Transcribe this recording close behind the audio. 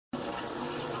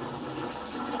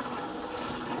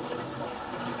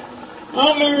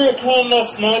America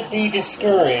must not be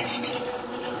discouraged,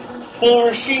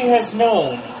 for she has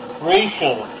known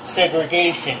racial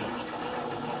segregation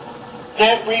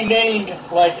that remained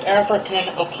like African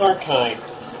apartheid,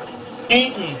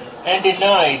 beaten and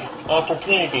denied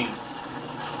opportunity.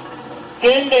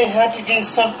 Then they had to do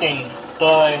something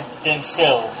by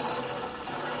themselves.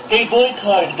 They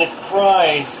boycotted with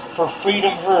cries for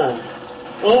freedom heard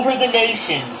over the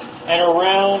nations and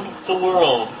around the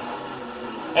world,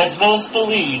 as most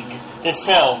believed the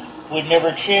South would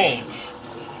never change.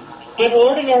 But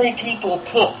ordinary people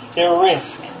took their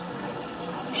risk,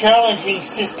 challenging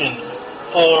systems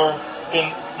for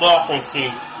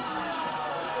democracy.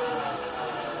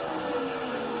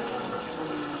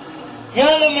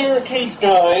 Young Americans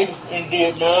died in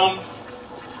Vietnam,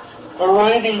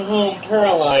 arriving home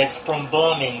paralyzed from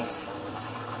bombings,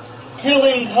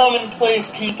 killing commonplace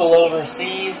people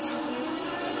overseas.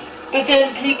 But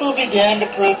then people began to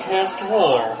protest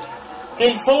war.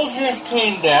 Then soldiers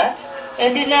came back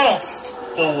and denounced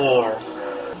the war.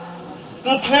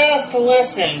 The past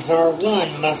lessons are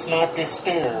one must not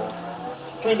despair,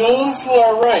 for those who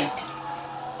are right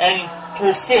and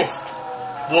persist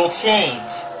will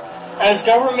change, as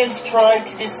governments try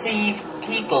to deceive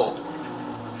people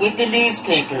with the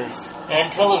newspapers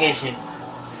and television.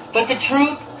 But the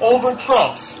truth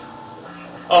overtrumps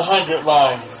 100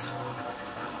 lies.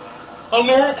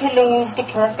 America knows the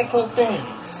practical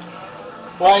things,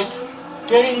 like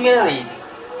getting married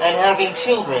and having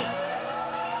children,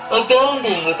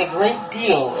 abounding with a great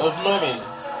deal of money,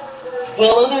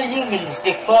 while other humans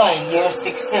define your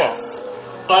success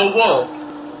by wealth,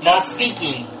 not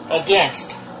speaking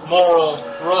against moral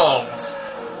wrongs.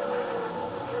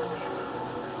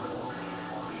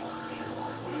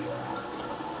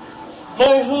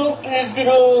 My hope is that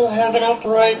all have an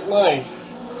upright life,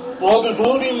 while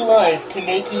devoting life to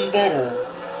making better,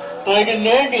 by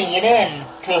demanding an end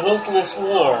to hopeless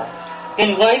war,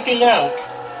 then wiping out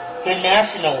the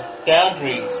national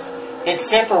boundaries that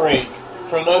separate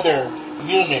from other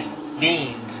human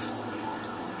beings.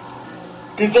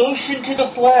 Devotion to the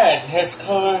flag has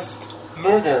caused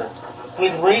murder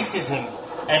with racism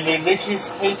and religious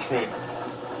hatred,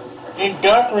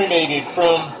 indoctrinated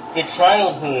from the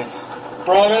childhoods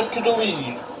brought up to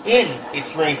believe in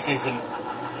its racism,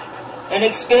 and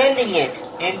expanding it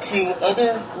into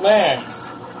other lands.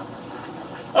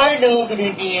 I know that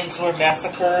Indians were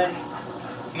massacred,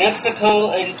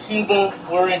 Mexico and Cuba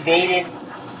were invaded,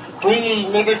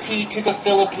 bringing liberty to the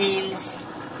Philippines.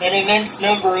 An immense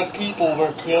number of people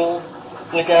were killed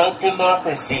without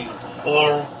democracy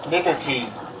or liberty.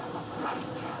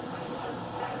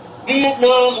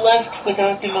 Vietnam left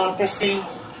without democracy.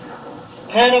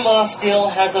 Panama still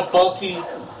has a bulky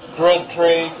drug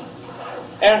trade.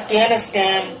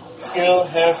 Afghanistan still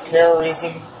has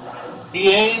terrorism. The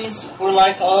aims were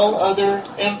like all other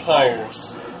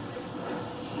empires.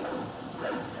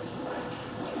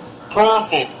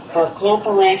 Profit for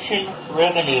corporation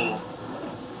revenue.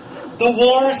 The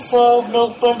wars solve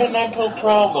no fundamental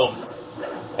problem,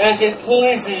 as it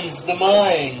poisons the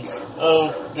minds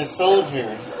of the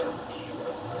soldiers,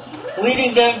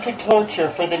 leading them to torture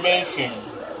for the nation,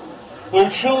 where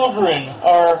children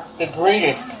are the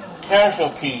greatest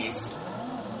casualties.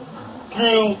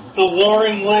 Through the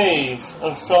warring ways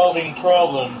of solving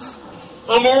problems,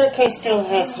 America still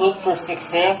has hope for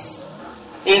success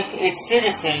if its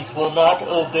citizens will not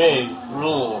obey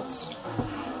rules,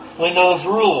 when those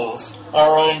rules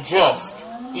are unjust,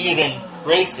 even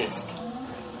racist.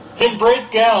 Then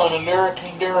break down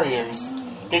American barriers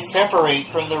that separate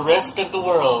from the rest of the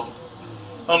world.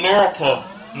 America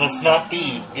must not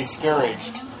be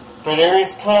discouraged, for there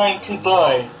is time to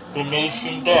buy the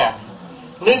nation back,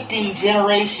 lifting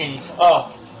generations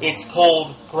off its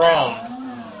cold ground,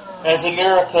 as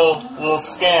America will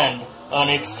stand on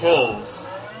its toes,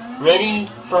 ready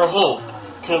for hope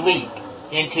to leap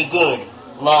into good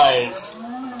lives